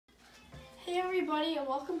Hey everybody, and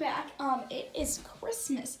welcome back. It is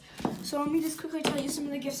Christmas, so let me just quickly tell you some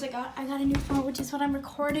of the gifts I got. I got a new phone, which is what I'm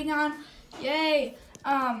recording on. Yay!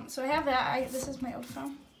 So I have that. This is my old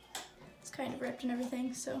phone. It's kind of ripped and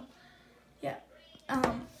everything, so yeah.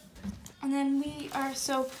 And then our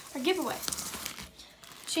giveaway.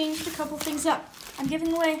 Changed a couple things up. I'm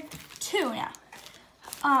giving away 2 now.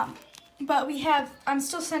 But I'm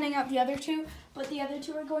still sending out the other 2, but the other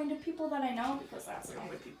 2 are going to people that I know because that's the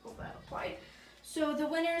only people that applied. So the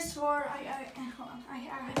winners for, hold on,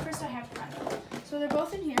 first I have to find them. So they're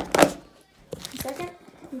both in here. A second,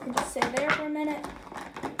 you can just stay there for a minute.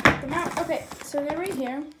 Get them out. Okay, so they're right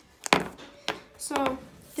here. So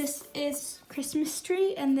this is Christmas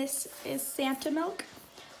tree and this is Santa milk.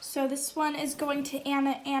 So this one is going to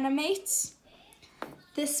Animates.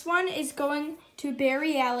 This one is going to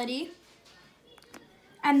Beariality.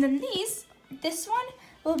 And then this one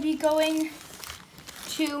will be going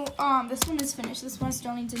to, this one is finished. This one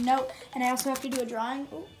still needs a note. And I also have to do a drawing.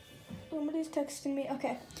 Oh, somebody's texting me.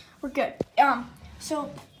 Okay, we're good.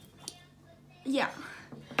 So, yeah.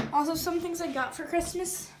 Also, some things I got for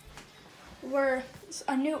Christmas were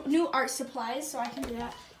a new art supplies, so I can do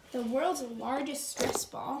that. The world's largest stress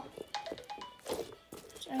ball,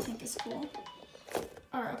 which I think is cool.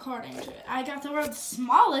 Or according to it. I got the world's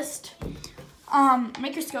smallest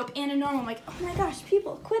microscope and a normal mic. Oh my gosh,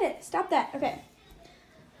 people, quit it. Stop that. Okay.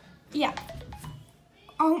 Yeah.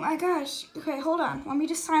 Oh my gosh. Okay, hold on. Let me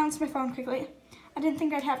just silence my phone quickly. I didn't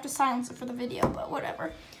think I'd have to silence it for the video, but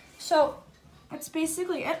whatever. So, that's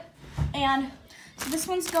basically it. And so this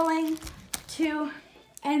one's going to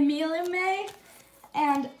Emiliemay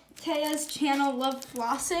and Tayas channel, Love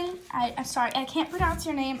Flossing. I'm sorry, I can't pronounce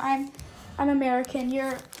your name. I'm American.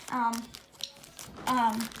 You're,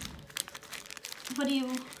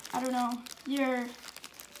 I don't know, you're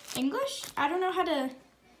English? I don't know how to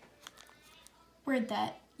word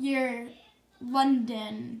that. You're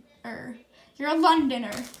you're a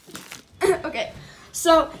Londoner. Okay,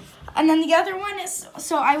 so, and then the other one is,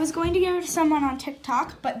 so I was going to give it to someone on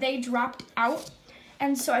TikTok, but they dropped out,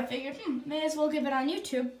 and so I figured, may as well give it on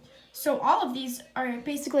YouTube. So all of these are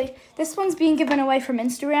basically, this one's being given away from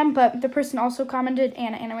Instagram, but the person also commented,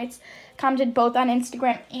 Animates, commented both on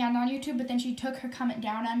Instagram and on YouTube, but then she took her comment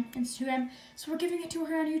down on Instagram. So we're giving it to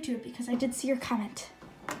her on YouTube because I did see her comment.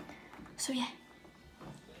 So yeah.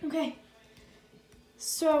 Okay.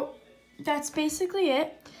 So that's basically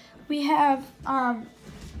it. We have,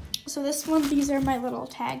 so this one, these are my little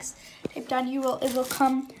tags taped on. It will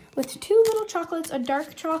come with 2 little chocolates, a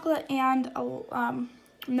dark chocolate and a,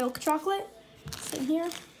 milk chocolate. It's in here.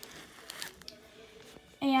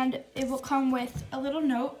 And it will come with a little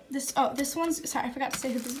note. This one's, sorry, I forgot to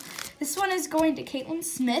say who this is. This one is going to Caitlin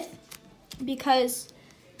Smith because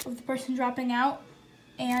of the person dropping out.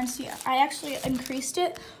 And so yeah, I actually increased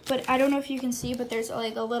it, but I don't know if you can see, but there's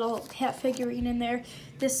like a little cat figurine in there.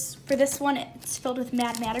 For this one, it's filled with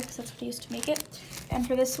Mad Matter because that's what I used to make it. And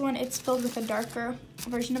for this one, it's filled with a darker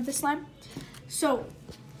version of the slime. So,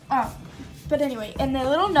 but anyway, in the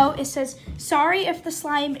little note, it says, sorry if the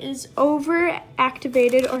slime is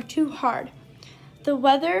over-activated or too hard. The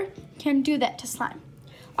weather can do that to slime.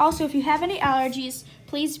 Also, if you have any allergies,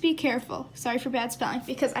 please be careful. Sorry for bad spelling,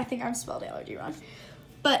 because I think I've spelled allergy wrong.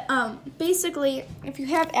 But basically, if you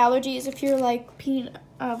have allergies, if you're like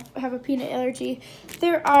have a peanut allergy,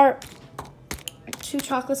 there are 2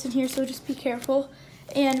 chocolates in here, so just be careful.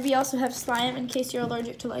 And we also have slime in case you're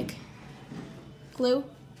allergic to like glue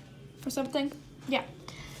or something. Yeah.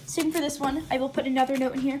 Same for this one. I will put another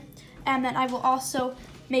note in here. And then I will also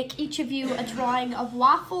make each of you a drawing of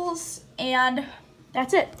waffles. And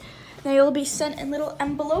that's it. They will be sent in little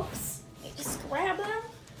envelopes. You just grab them.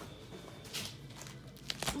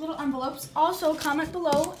 Little envelopes. Also, comment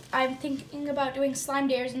below. I'm thinking about doing slime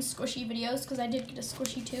dares and squishy videos because I did get a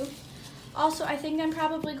squishy too. Also, I think I'm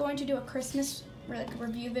probably going to do a Christmas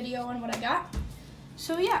review video on what I got.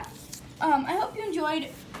 So yeah. I hope you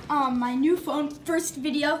enjoyed my new phone first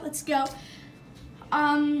video. Let's go.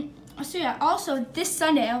 So yeah, also this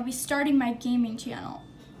Sunday I'll be starting my gaming channel.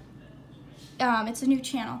 It's a new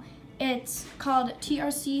channel. It's called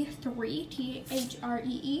TRC3,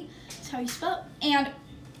 T-H-R-E-E. That's how you spell it. And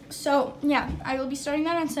so yeah, I will be starting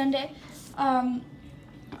that on Sunday. So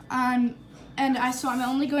I'm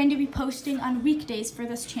only going to be posting on weekdays for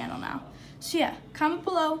this channel now. So yeah, comment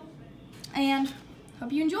below and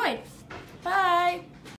hope you enjoyed. Bye.